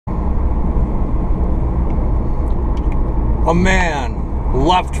A man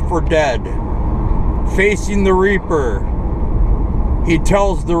left for dead, facing the Reaper. He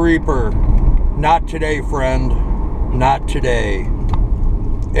tells the Reaper, "Not today, friend, not today."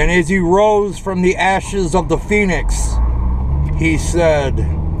 And as he rose from the ashes of the phoenix, he said,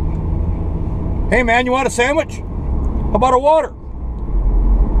 "Hey man, you want a sandwich? How about a water?"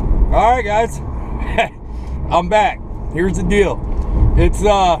 All right, guys, I'm back. Here's the deal. It's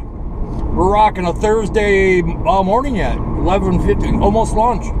we're rocking a Thursday morning yet, 11:50, almost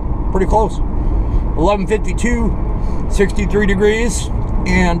lunch, pretty close. 11:52, 63 degrees,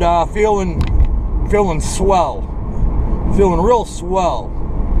 and feeling swell, feeling real swell.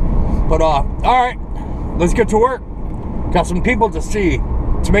 But all right, let's get to work. Got some people to see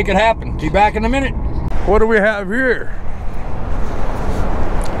to make it happen. Be back in a minute. What do we have here?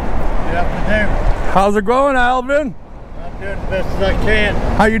 Good afternoon. How's it going, Alvin? I'm doing the best as I can.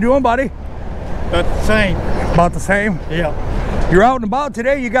 How you doing, buddy? About the same. About the same? Yeah. You're out and about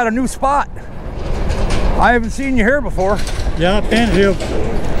today. You got a new spot. I haven't seen you here before. Yeah, I've been here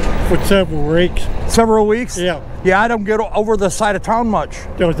for several weeks. Several weeks? Yeah. Yeah, I don't get over the side of town much.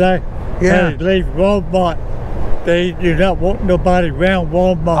 Don't they? Yeah. They leave Walmart. They do not want nobody around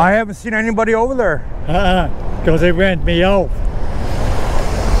Walmart. I haven't seen anybody over there. Because they ran me off.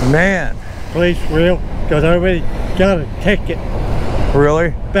 Man. Police will. Because I already got a ticket.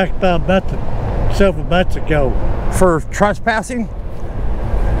 Really? Back about several months ago. For trespassing?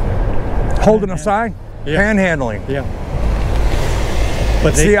 Holding a sign? Yeah. Panhandling? Yeah.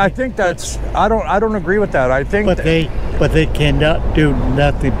 But see, I think that's, I don't agree with that. I think but they cannot do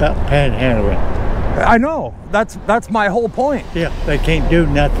nothing about panhandling. I know. That's my whole point. Yeah, they can't do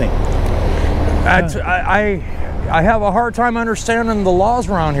nothing. I have a hard time understanding the laws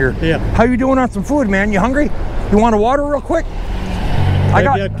around here. Yeah. How you doing on some food, man? You hungry? You want a water real quick? Maybe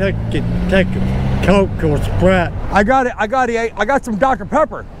I'll take a Coke or Sprite. I got some Dr.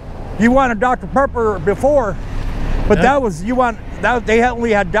 Pepper. You wanted Dr. Pepper before, but they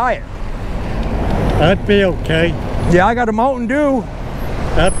only had diet. That'd be okay. Yeah, I got a Mountain Dew.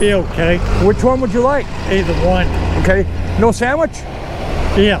 That'd be okay. Which one would you like? Either one. Okay. No sandwich?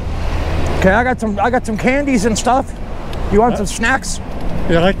 Yeah. Okay, I got some candies and stuff. You want some snacks?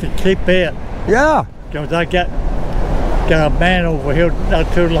 You like to keep it. Yeah. Because I got a man over here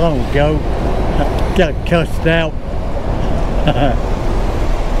not too long ago got cussed out.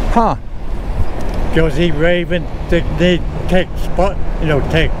 Huh. Because he raving, they take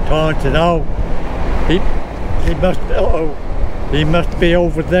taunts and all. He must be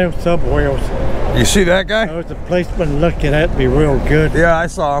over there somewhere else. You see that guy? There was a policeman looking at me real good. Yeah, I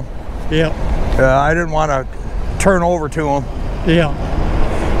saw him. Yeah. I didn't want to turn over to him. Yeah.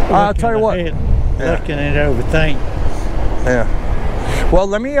 I'll tell you what. Looking at everything. Yeah. Well,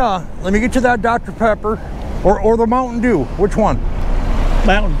 let me get you that Dr. Pepper or the Mountain Dew. Which one?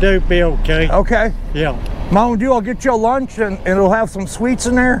 Mountain Dew be okay. Okay. Yeah. Mountain Dew, I'll get you a lunch and it'll have some sweets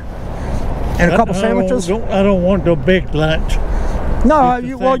in there and a couple sandwiches. I don't want no big lunch. No,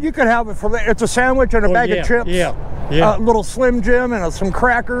 you could have it for that. It's a sandwich and a bag of chips. Yeah. A little Slim Jim and some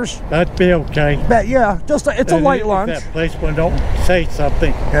crackers. That'd be okay. But yeah, it's a light lunch. If that policeman don't say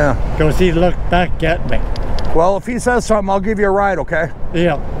something. Yeah. Because he looked back at me. Well, if he says something, I'll give you a ride, okay?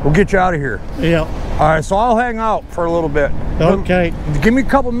 Yeah. We'll get you out of here. Yeah. All right, so I'll hang out for a little bit. Okay. Give me a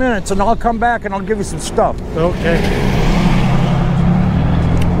couple minutes and I'll come back and I'll give you some stuff. Okay.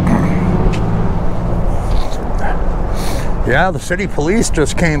 Yeah, the city police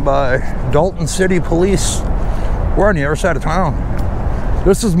just came by. Dalton City Police. We're on the other side of town.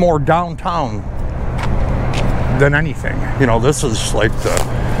 This is more downtown than anything. You know, this is like the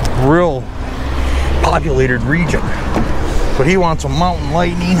real populated region. But he wants a mountain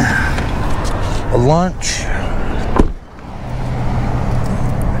lightning, a lunch,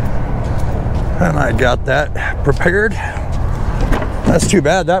 and I got that prepared. That's too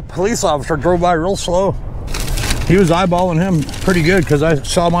bad. That police officer drove by real slow. He was eyeballing him pretty good because I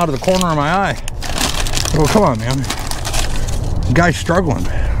saw him out of the corner of my eye. Well, come on, man. The guy's struggling.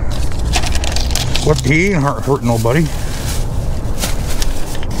 What? He ain't hurting nobody.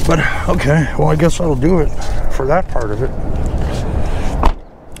 But okay, well, I guess that'll do it for that part of it.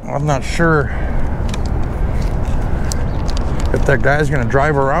 I'm not sure if that guy's gonna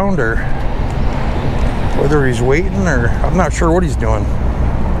drive around or whether he's waiting, or I'm not sure what he's doing.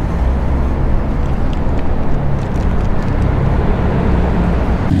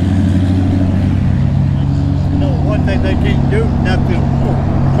 You know, one thing they can't do nothing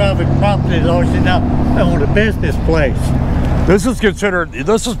on private property as long as you're not on a business place. This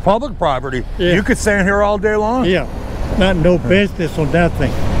is public property. Yeah. You could stand here all day long. Yeah, not no business or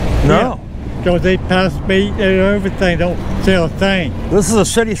nothing. No. because they pass me and everything, don't say a thing. This is a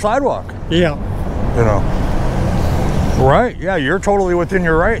city sidewalk. Yeah, You know. Right? Yeah, you're totally within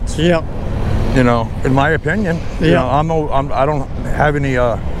your rights. yeah. You know, in my opinion. You Yeah. know, I don't have any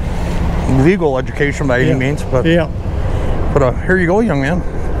legal education by any means, but Yeah. here you go, young man.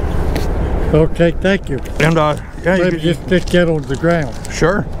 Okay, thank you. And yeah, Maybe just get on the ground.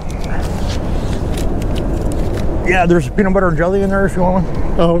 sure. Yeah, there's peanut butter and jelly in there if you want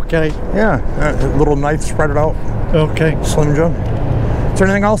one. Oh, okay, Yeah, a little knife, spread it out. okay. Slim Jim. Is there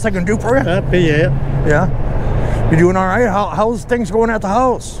anything else I can do for you? That'd be it. Yeah. You doing all right? How's things going at the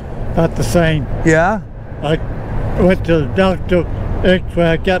house? Not the same. Yeah. I went to the doctor, X-ray,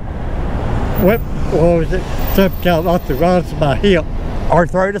 I got, what was it? Some kind of arthritis in my hip.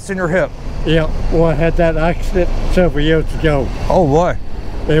 Arthritis in your hip. Yeah, well, I had that accident several years ago. Oh boy.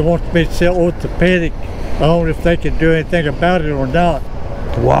 They want me to see orthopedic. I don't know if they can do anything about it or not,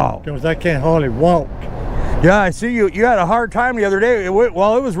 Wow. because I can't hardly walk. Yeah, I see you. You had a hard time the other day. It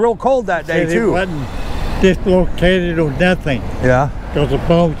was real cold that day And it too. wasn't dislocated or nothing, Yeah. because the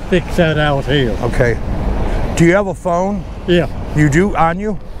bone sticks out here. Okay. Do you have a phone? Yeah, You do on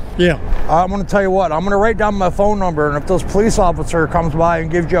you? yeah, I'm going to tell you what. I'm going to write down my phone number, and if this police officer comes by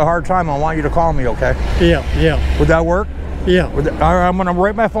and gives you a hard time, I want you to call me. Okay? yeah, yeah, Would that work? yeah. All right, I'm going to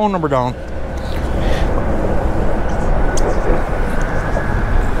write my phone number down.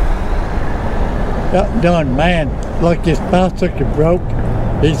 That done man, like his bicycle broke.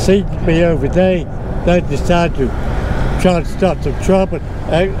 He sees me every day. They decided to try to start some trouble.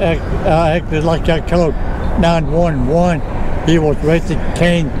 I acted like I called 911. He was racing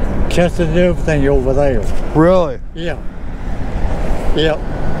cane, cussing and everything over there. Really? Yeah.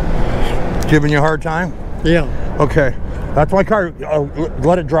 Yeah. Giving you a hard time? Yeah. Okay. That's my car.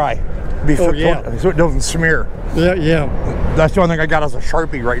 Let it dry. Oh, yeah. So it doesn't smear. Yeah, yeah. That's the only thing I got is a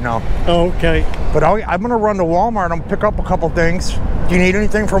Sharpie right now. Oh, okay. But I'm going to run to Walmart and pick up a couple things. Do you need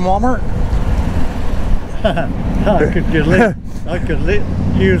anything from Walmart? I could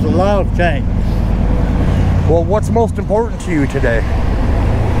use a lot of things. Well, what's most important to you today?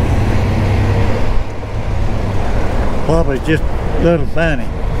 Probably just little money.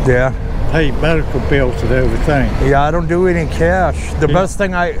 Yeah. Pay medical bills and everything. Yeah, I don't do any cash. The best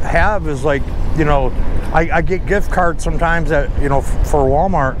thing I have is, like, you know, I get gift cards sometimes at, you know, for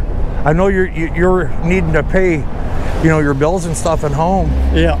Walmart. I know you're needing to pay, you know, your bills and stuff at home.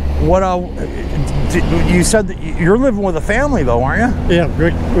 Yeah. What you said that you're living with a family though, aren't you? Yeah,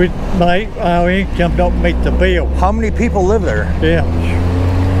 our income don't meet the bill. How many people live there? Yeah.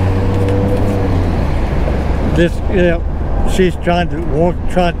 She's trying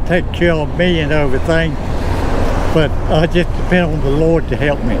to take care of me and everything, but I just depend on the Lord to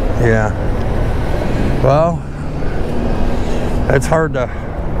help me. Yeah. Well, it's hard to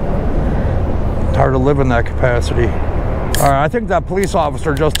live in that capacity. All right, I think that police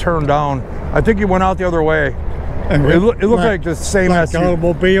officer just turned down. I think he went out the other way. And It looked like the same like SUV.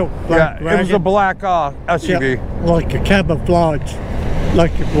 automobile. Yeah, it was a black SUV. Yeah, like a camouflage.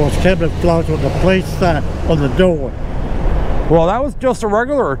 Like it was camouflage with the police sign on the door. Well, that was just a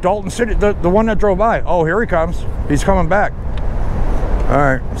regular Dalton City, the one that drove by. Oh, here he comes. He's coming back. All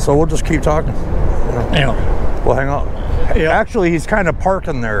right, so we'll just keep talking. Yeah. We'll hang out. Yeah. Actually, he's kind of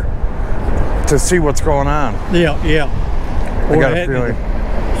parking there to see what's going on. Yeah, yeah. I got a feeling.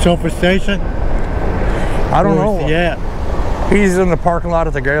 Sulphur station? I don't know. Where's he at? He's in the parking lot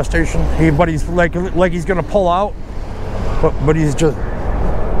at the gas station. But he's like he's gonna pull out, but he's just.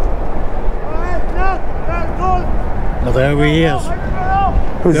 Well, there he is.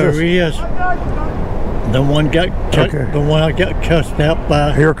 Who's There this? he is. The one got Okay. the one I got cussed out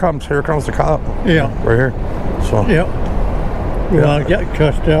by. Here comes the cop. Yeah. Right here. So Yeah. Well, I got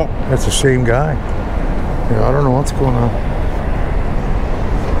cussed out. that's the same guy. Yeah, I don't know what's going on.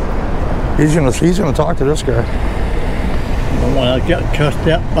 He's gonna talk to this guy. The one I got cussed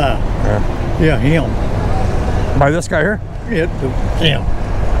out by. Yeah, him. By this guy here? Yeah.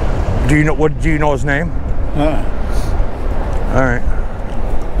 Yeah. Do you know his name? All right.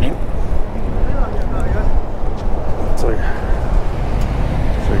 Yeah.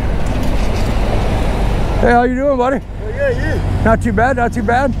 Hey, how you doing, buddy? Yeah, you. Not too bad, not too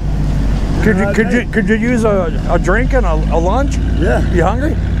bad. Could you use a drink and a lunch? Yeah. You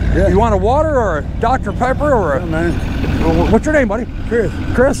hungry? Yeah. You want a water or a Dr. Pepper or a? Man. What's your name, buddy? Chris.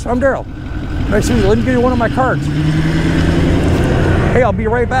 Chris, I'm Daryl. Nice to meet you. Let me give you one of my cards. Hey, I'll be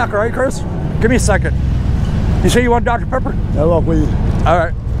right back, all right, Chris? Give me a second. You say you want Dr. Pepper? I'll walk with you. All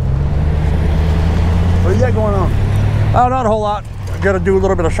right. What you got going on? Oh, not a whole lot. Got to do a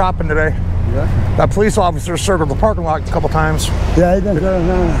little bit of shopping today. Yeah. That police officer circled the parking lot a couple times. Yeah, he done that.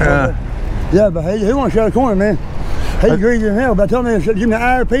 Yeah. Yeah, but he won't share the corner, man. He's greedy as hell. But I told him, give me an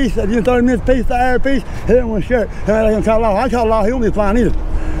hour piece. If you 30 minutes piece, the hour piece, he didn't want to share it. And I let him call law. I call law, he won't be flying either.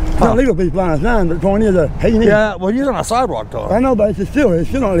 It's not legal to be flying a sign, but the point is, he needs. Yeah, well, he's on a sidewalk, though. I know, but it's still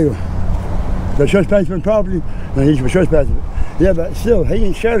not legal. The trespassing property, and he's for trespassing. Yeah, but still, he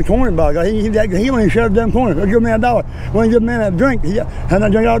ain't share the corner, dog. He won't even share the damn corner. He'll give me $1. When he give a man a drink, he had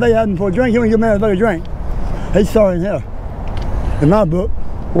not drink all day, had him for a drink, he won't give a man a drink. He's sorry in hell. In my book.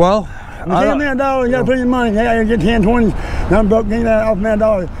 Well, you give me $1, you gotta put your money. Yeah, I get 10, 20s. Now I'm broke, getting off me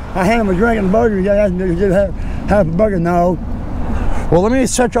 $1. I hand him a drink and a burger. Yeah, you get half a burger. No. Well, let me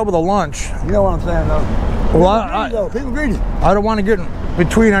set you up with a lunch. You know what I'm saying, though. Well, people greedy. I don't want to get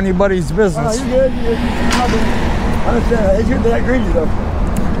between anybody's business. Oh, you're good. I understand. He's good to that greedy,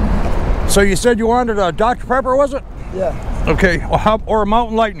 though. So you said you wanted a Dr. Pepper, was it? Yeah. Okay. Well, or a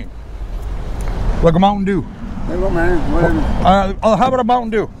Mountain Lightning, like a Mountain Dew. Hey, well, man, whatever. How about a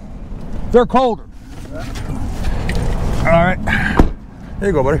Mountain Dew? They're colder. All right. There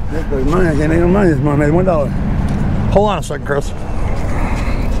you go, buddy. That's good money. I can't make no money this month. I made $1. Hold on a second, Chris.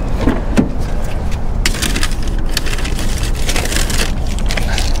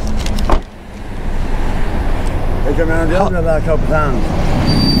 They come around the other a couple times.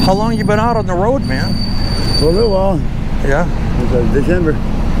 How long you been out on the road, man? For a little while. Yeah. Since December.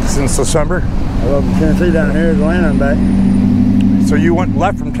 Since December. I love Tennessee down here, Atlanta, and back. So you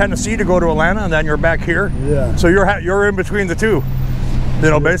left from Tennessee to go to Atlanta, and then you're back here. Yeah. So you're in between the two. You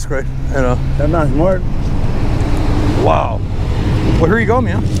know, basically. You know. That's not smart. Wow. Well, here you go,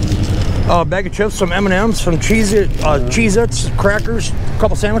 man. A bag of chips, some M&Ms, some Cheez-Its, crackers, a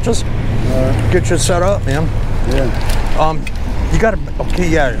couple sandwiches. Get you set up, man. Yeah. You got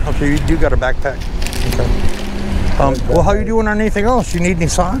okay, you do got a backpack. Okay. Well, how you doing on anything else? You need any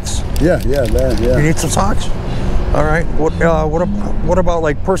socks? Yeah. You need some socks? All right. What about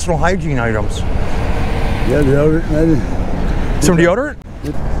like personal hygiene items? Yeah, deodorant, maybe. Some deodorant?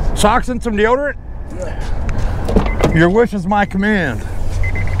 Socks and some deodorant? Yeah. Your wish is my command.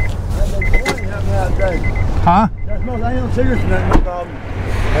 Huh? I ain't no cigarettes, no problem.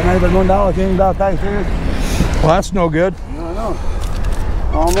 And maybe $1, can't buy a pack of cigarettes. Well, that's no good. No, I know.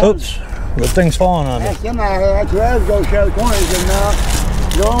 Almost. Oops, the thing's falling on me. Ask them out here. That's where I was going to share the corner. He said,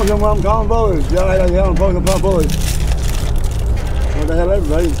 no, go on to them, I'm calling bullies. Y'all ain't like I'm pump bullies. What the hell,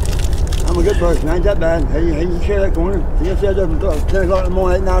 everybody? I'm a good person. I ain't that bad. Hey, you share that corner. You can share that from 10 o'clock in the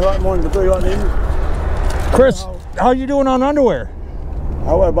morning, 8, 9 o'clock in the morning, to 3 o'clock in the evening. Chris, how you doing on underwear?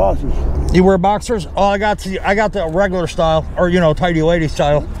 I wear boxers. You wear boxers? Oh, I got the regular style, or you know, tidy lady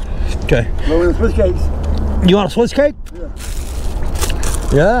style. Okay. But with the Swiss cakes. You want a Swiss cake? Yeah.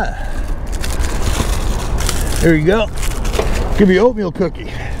 Yeah. There you go. Give you oatmeal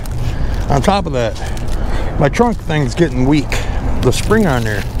cookie. On top of that, my trunk thing's getting weak. The spring on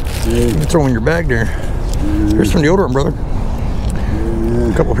there. Yeah. You can throw in your bag there. Here's some deodorant, brother.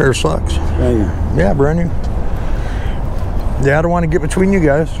 A couple pair of socks. Thank you. Yeah, brand new. Yeah, I don't want to get between you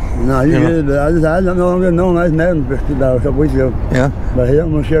guys. No, you good. But I don't know. I'm going to know him. I just met him about a couple weeks ago. Yeah. But he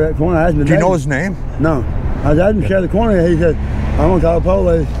don't want to share that corner. I asked him Do you know his name? No. I asked him to share the corner. He said, I'm going to call the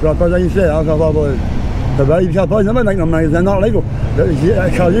police. So the first thing he said, I'll call the police. So, but you call the police, nobody make no money. They're not legal.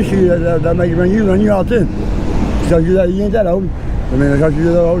 That cause issue that make it run you out too. So you ain't that old. I mean, because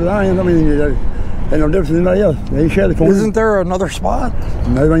you're older than I am, I mean, there's no difference in anybody else. They share the corner. Isn't there another spot?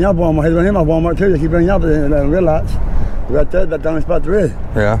 They bring up Walmart. They bring him up Walmart too. They keep bringing up in red lights. Right there, that's the only spot there is.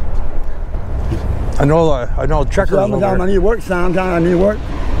 Yeah. I know Checkers So over I there. need work sometime. I need work.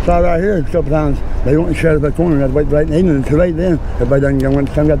 So right here a couple times. They won't share the corner. I have to wait right in the evening. It's too late then. Everybody doesn't go when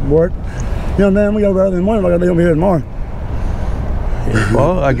time got to work. You know, man, we go early in the morning. I got to be over here tomorrow.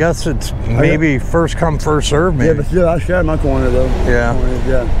 Well, I guess it's maybe first come, first serve, maybe. Yeah, but still, I share my corner though. Yeah.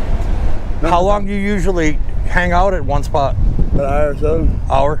 Yeah. How long do you usually hang out at one spot? About an hour or so.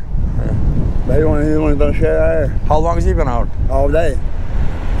 Hour? They don't want to share our air. How long has he been out? All day.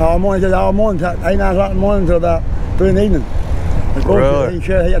 All morning, 8, 9 o'clock in the morning until about 3 in the evening. Really?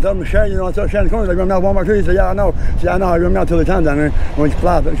 I told him to share, you know, I started sharing the corner. They run me out Walmart too. He said, yeah, I know. See, I know. I run me out till the time down there. When you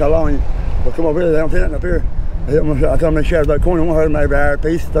fly, but it's how long you. Well, come over here. They don't fit nothing up here. I told them to share that corner. Won't hurt them every hour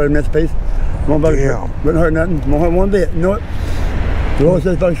piece, 30 minutes a piece. Wouldn't hurt nothing. Won't hurt one bit. You know it? The Lord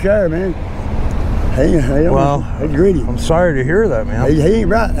says about share, man. He's greedy. I'm sorry to hear that, man. He ain't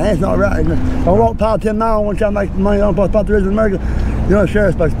right. That's not right. If I walk past 10 miles one time, make money on the spot there is in America. You know,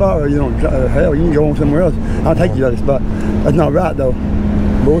 sheriff's spot, or you know, hell, you can go on somewhere else. I'll take you to that spot. That's not right though.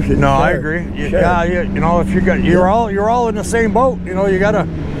 Bullshit. No, I agree. Yeah, you know, if you're all in the same boat. You know, you gotta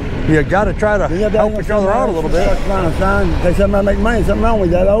try to help each other out a little bit. Trying to sign, say something about make money. Something wrong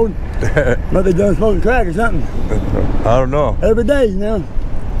with that old. But they done smoking crack or something. I don't know. Every day, you know.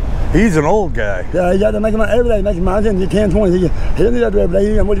 He's an old guy. Yeah, he got to make him every day. Make him out. He 10, 20. He doesn't do that every day.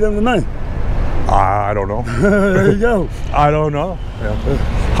 He got much of the money. I don't know. There you go. I don't know. Yeah.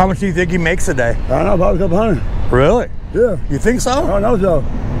 How much do you think he makes a day? I don't know, probably a couple hundred. Really? Yeah. You think so? I know so.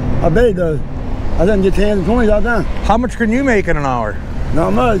 I bet he does. I didn't get 10 and 20 all the time. How much can you make in an hour?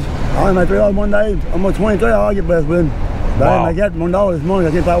 Not much. I only make $3 one day. I'm on 23. I get blessed with him. But Wow. I didn't make that $1 this morning.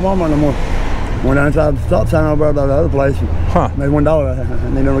 I can't buy Walmart no more. Went down inside the stop sign over by the other place. Huh. Made $1.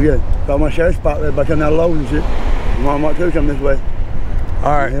 And they never good. So I'm on a share spot there by coming out of Lowe's and shit. Walmart too come this way.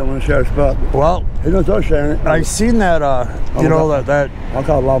 All right. Yeah, I'm on a share spot. Well, He's gonna start sharing it. I seen that. You know that I'll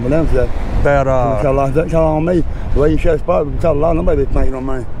call a lot of them today. Call on me. The way you share a spot, we can call a lot. Nobody be making no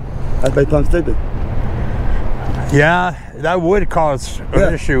money. That's based on stupid. Yeah, that would cause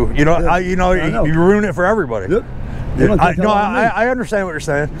an issue. You know, Yeah. you ruin it for everybody. Yep. I understand what you're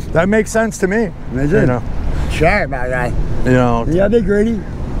saying. That makes sense to me. They do. You know, Share it, my guy. you know. Yeah, be greedy.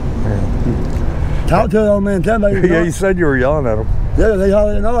 Talk to the old man. Tell me. Yeah, you said you were yelling at him. Yeah, they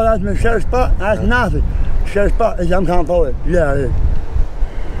all know that's my share spot. That's nothing. Share spot. I'm calling for it. Yeah, yeah.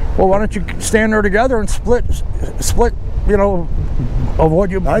 Well, why don't you stand there together and split? You know, of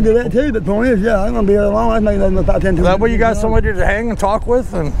what you. I do that too, but the point is, yeah, I'm gonna be here long. I'm making about 10 That way you got somebody to hang and talk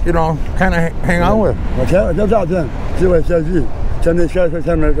with, and you know, kind of hang out with. Well, tell talk to them. See what it says to you. Tell me the share spot.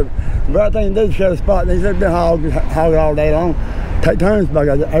 Tell me the right thing to do is share the spot. They said they're hog it all day long. Take turns, like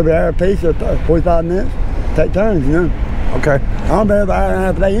every hour a piece or 45 minutes. Take turns, you know. Okay. I'm there about an hour and a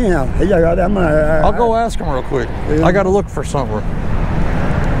half a day anyhow. He got right there. I'll go ask him real quick. Yeah. I got to look for something. For a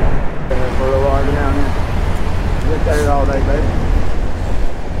little while down here. Just there all day, baby.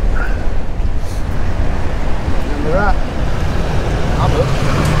 Remember that? I'm up.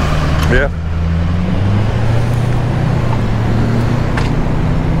 Yeah.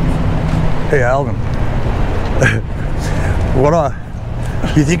 Hey, Alvin. What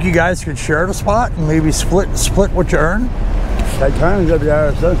you think you guys could share the spot and maybe split what you earn? Take turns every hour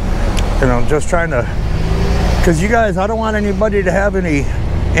or so. You know, just trying to, because you guys, I don't want anybody to have any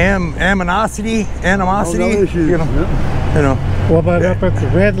animosity. No issues. You know, Yeah. you know. What about up at the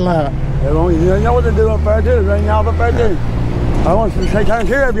red light? You know what they do up there too. Ring off up there too. I want to take turns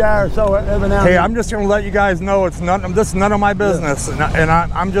here every hour or so. Every now and Hey, then. I'm just gonna let you guys know it's this is none of my business, and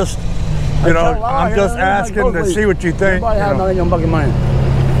I'm just, you know, I'm just asking to see what you think. Nobody has nothing on fucking money.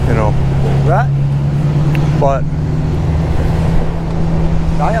 You know, Right? but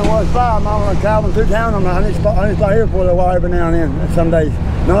I got one spot. I'm on Calvin through town. I need to stay here for a little while every now and then. Some days.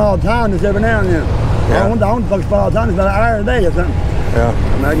 Not all the time, just every now and then. Yeah. I don't fucking spot all the time. It's about an hour a day or something.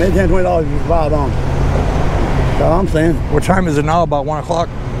 yeah. Like maybe $10, $20 to spot on. That's all I'm saying. What time is it now? About 1 o'clock.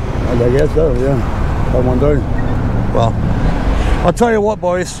 I guess so, yeah. About 1:30. Well, I'll tell you what,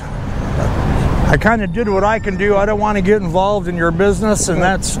 boys. I kind of did what I can do. I don't want to get involved in your business, and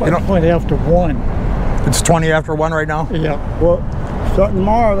that's, you know, 20 after 1. it's 20 after 1 right now. Yeah. Well, starting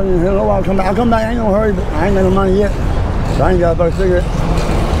tomorrow, then I'll come back. I'll come back. I ain't gonna hurry, but I ain't got no money yet. So I ain't got a cigarette.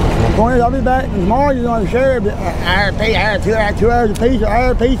 The point is, I'll be back tomorrow. You're going to share an hour a piece, 2 hours a piece, or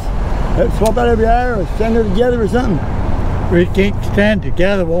hour a piece. Let's swap out every hour or stand there together or something. We can't stand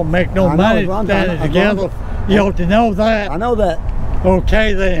together, won't make no I know, money that's what I'm standing trying- together. You ought to know that. I know that.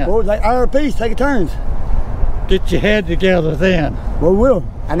 Okay then. Well, it's like hour a piece, take turns. Get your head together then. Well, we will.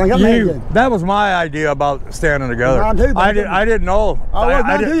 I don't got my head yet. That was my idea about standing together. Mine too, but I didn't know. I was I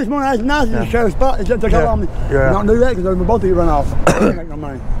not didn't- do this morning. I was nice to share a spot. It's just to call on me. Yeah. Don't do that because we're both of you run off. I don't make no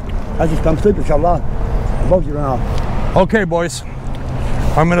money. That's just I'm stupid, inshallah. Both of you run off. Okay, boys.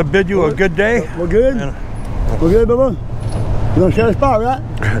 I'm gonna bid you a good day. We're good? And We're good, Bubba? You gonna share a spot, right?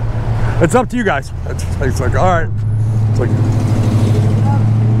 it's up to you guys. It's like, all right. It's like,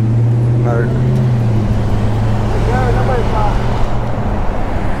 all right.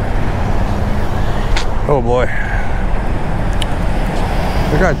 Oh boy.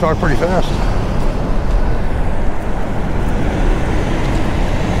 The guy talked pretty fast.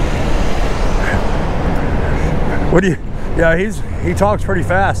 What do you? Yeah, he talks pretty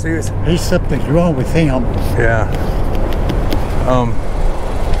fast. Something's wrong with him. Yeah.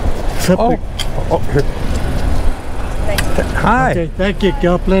 Something. Hi. Okay, thank you.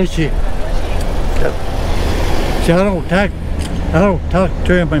 God bless you. See, I don't talk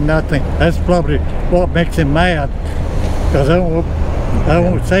to him or nothing. That's probably what makes him mad. Because I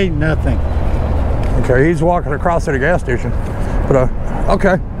won't say nothing. Okay, he's walking across to the gas station. But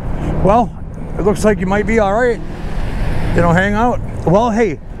okay. Well, it looks like you might be all right. You know, hang out. Well,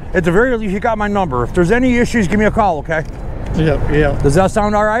 hey, at the very least, you got my number. If there's any issues, give me a call, okay? Yeah. Does that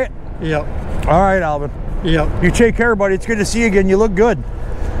sound all right? Yeah. All right, Alvin. Yeah. You take care, buddy. It's good to see you again. You look good.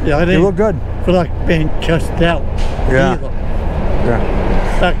 Yeah, I You didn't look good. feel like being cussed out. Yeah. Either.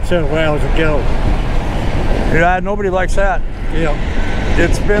 Yeah. back several hours ago. Yeah, nobody likes that. Yeah.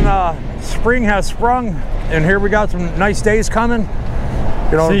 It's been, spring has sprung, and here we got some nice days coming.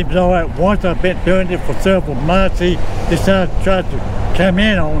 You know, Seems all at once. I've been doing it for several months. He decided to try to come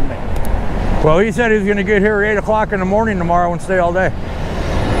in on me. well, he said he was going to get here at 8 o'clock in the morning tomorrow and stay all day.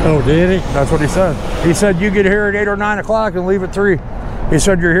 Oh, did he? That's what he said. He said you get here at 8 or 9 o'clock and leave at 3. He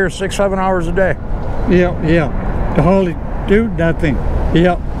said you're here 6-7 hours a day. Yeah, yeah. To hardly do nothing.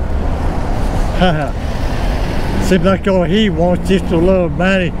 Yeah. Haha. Seems like all he wants is just a little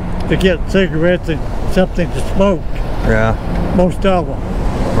money to get cigarettes and something to smoke. Yeah. Most of them.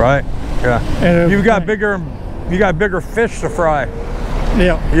 Right. Yeah. And You got bigger fish to fry.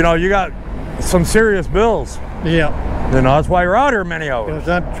 Yeah, You know, you got some serious bills. yeah. You know, that's why you're out here many hours. Because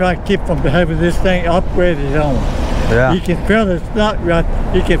I'm trying to keep from having this thing upgraded on. Yeah. You can feel it's not rough.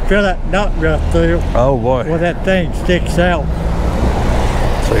 You can feel that nut rough through Oh boy. where that thing sticks out.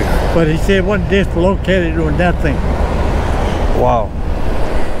 See. But he said it wasn't dislocated or nothing. Wow.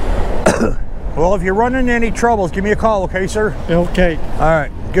 Well, if you run into any troubles, give me a call, okay, sir? Okay. All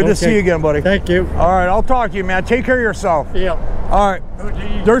right. Good to see you again, buddy. Thank you. All right, I'll talk to you, man. Take care of yourself. Yeah. All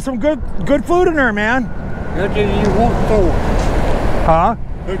right. There's some good food in there, man. Who do you want for? Huh?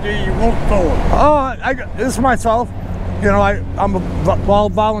 Who do you want for? Oh, this is myself. You know, I'm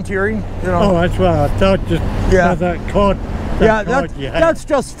volunteering. You know. Oh, that's right. I thought just Yeah. that card. Yeah, card you had.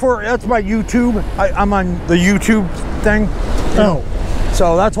 that's my YouTube. I'm on the YouTube thing. Oh,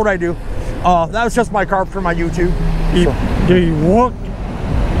 So that's what I do. That was just my card for my YouTube. do you work?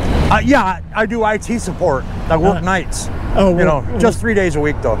 Yeah, I do IT support. I work nights. Oh, You know, just 3 days a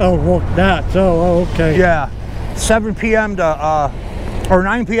week though. Oh, work nights. Oh, okay. Yeah, 7 p.m. to or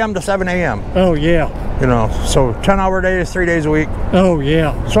 9 p.m. to 7 a.m. Oh, yeah. You know, so 10-hour days, 3 days a week. Oh,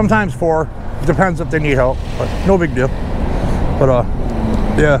 yeah. Sometimes 4. Depends if they need help, but no big deal. But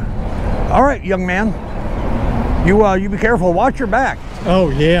yeah. All right, young man. You be careful. Watch your back. Oh,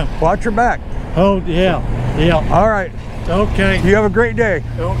 yeah. Watch your back. Oh, yeah. Yeah. All right. Okay. You have a great day.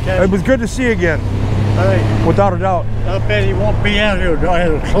 Okay. It was good to see you again, Hey, without a doubt. I bet he won't be out here at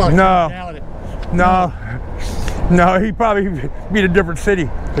 8 o'clock. No. No. No, he'd probably be in a different city.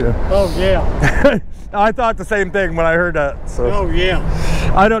 Yeah. Oh, yeah. I thought the same thing when I heard that. So Oh, yeah.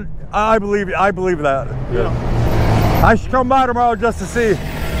 I believe that. Yeah. I should come by tomorrow just to see.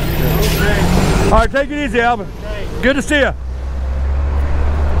 Okay. All right, take it easy, Alvin. Okay. Good to see you.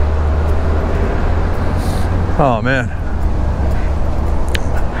 Oh man,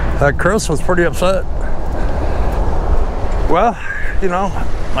 that Chris was pretty upset. Well, you know,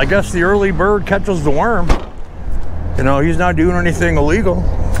 I guess the early bird catches the worm. You know, he's not doing anything illegal.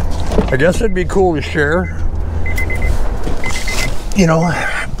 I guess it'd be cool to share. You know,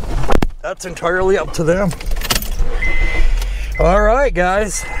 that's entirely up to them. All right,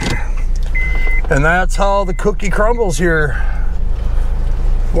 guys. And that's how the cookie crumbles here.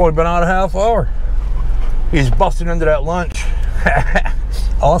 Only been out a half hour. He's busting into that lunch.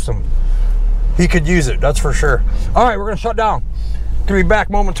 Awesome. He could use it, that's for sure. All right, we're gonna shut down. Gonna be back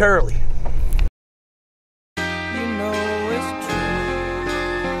momentarily.